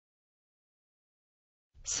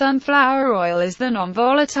Sunflower oil is the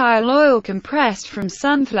non-volatile oil compressed from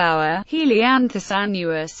sunflower, Helianthus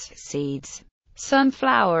annuus, seeds.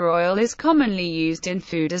 Sunflower oil is commonly used in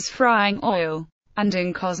food as frying oil, and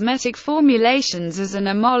in cosmetic formulations as an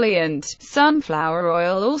emollient. Sunflower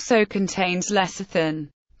oil also contains lecithin,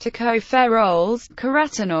 tocopherols,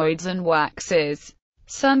 carotenoids and waxes.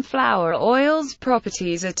 Sunflower oil's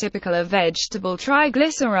properties are typical of vegetable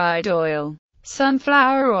triglyceride oil.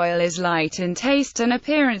 Sunflower oil is light in taste and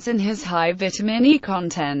appearance and has high vitamin E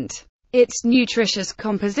content. Its nutritious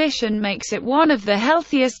composition makes it one of the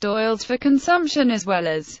healthiest oils for consumption as well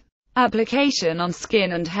as application on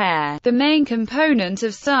skin and hair. The main component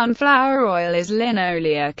of sunflower oil is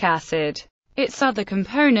linoleic acid. Its other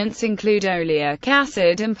components include oleic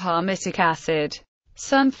acid and palmitic acid.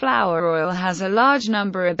 Sunflower oil has a large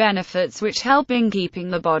number of benefits which help in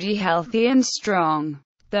keeping the body healthy and strong.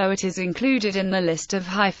 Though it is included in the list of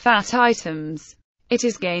high-fat items, it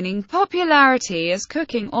is gaining popularity as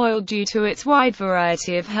cooking oil due to its wide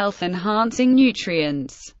variety of health-enhancing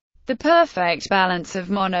nutrients. The perfect balance of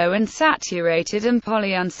monounsaturated and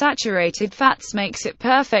polyunsaturated fats makes it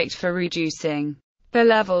perfect for reducing the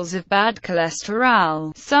levels of bad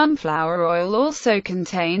cholesterol. Sunflower oil also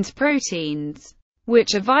contains proteins,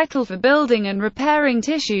 which are vital for building and repairing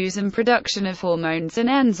tissues and production of hormones and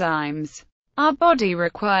enzymes. Our body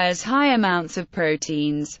requires high amounts of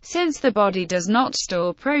proteins. Since the body does not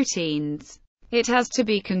store proteins, it has to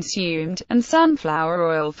be consumed, and sunflower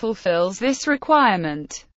oil fulfills this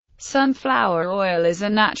requirement. Sunflower oil is a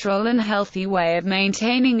natural and healthy way of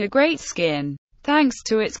maintaining a great skin, thanks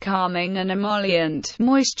to its calming and emollient,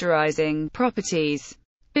 moisturizing properties.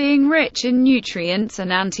 Being rich in nutrients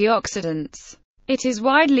and antioxidants, it is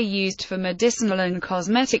widely used for medicinal and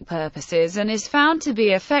cosmetic purposes and is found to be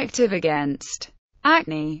effective against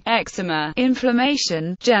acne, eczema,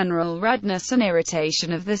 inflammation, general redness and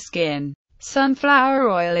irritation of the skin. Sunflower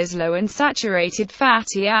oil is low in saturated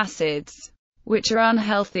fatty acids, which are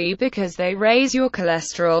unhealthy because they raise your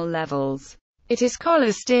cholesterol levels. It is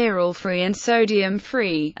cholesterol-free and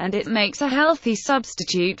sodium-free, and it makes a healthy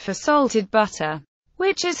substitute for salted butter,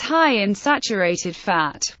 which is high in saturated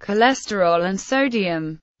fat, cholesterol and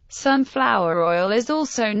sodium. Sunflower oil is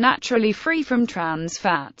also naturally free from trans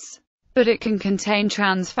fats, but it can contain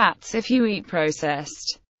trans fats if you eat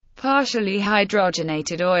processed, partially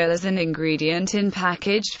hydrogenated oil as an ingredient in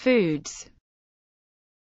packaged foods.